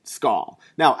get Skal.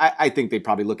 Now, I think they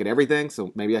probably look at everything,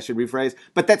 so maybe I should rephrase,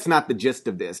 but that's not the gist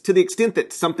of this. To the extent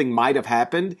that something might have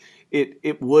happened,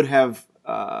 it would have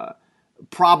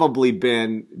probably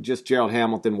been just Gerald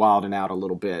Hamilton wilding out a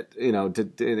little bit,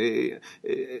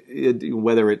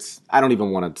 whether it's, I don't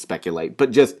even want to speculate, but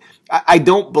just, I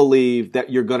don't believe that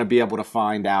you're going to be able to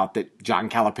find out that John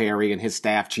Calipari and his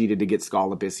staff cheated to get Skal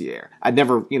Labissiere. I'd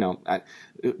never,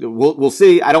 we'll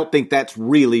see. I don't think that's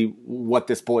really what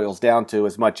this boils down to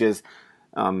as much as,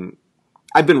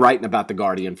 I've been writing about the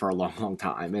Guardian for a long, long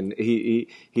time, and he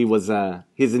was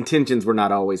his intentions were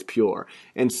not always pure,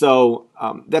 and so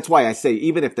that's why I say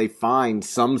even if they find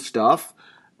some stuff,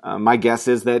 my guess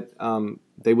is that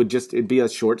they would it'd be a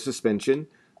short suspension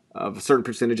of a certain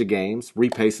percentage of games,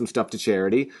 repay some stuff to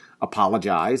charity,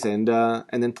 apologize, and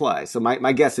then play. So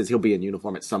my guess is he'll be in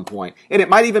uniform at some point, and it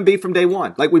might even be from day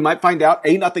one. Like we might find out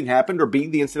A, nothing happened, or B,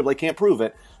 the NCAA can't prove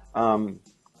it.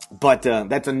 But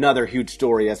that's another huge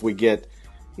story as we get.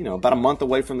 About a month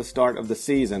away from the start of the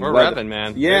season. We're revving,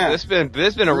 man. Yeah. This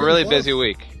has been a really busy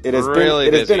week. It has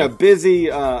been a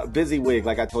busy week.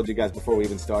 Like I told you guys before we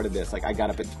even started this. Like I got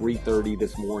up at 3:30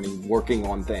 this morning working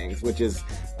on things, which is,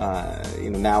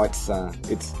 now it's a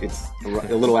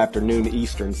little afternoon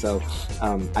Eastern. So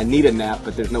I need a nap,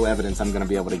 but there's no evidence I'm going to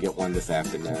be able to get one this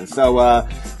afternoon. So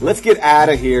let's get out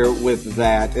of here with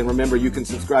that. And remember, you can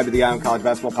subscribe to the Eye on College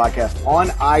Basketball Podcast on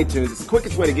iTunes. It's the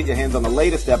quickest way to get your hands on the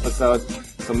latest episodes.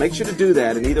 So make sure to do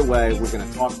that. And either way, we're going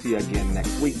to talk to you again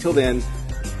next week. Till then,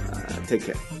 take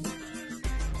care.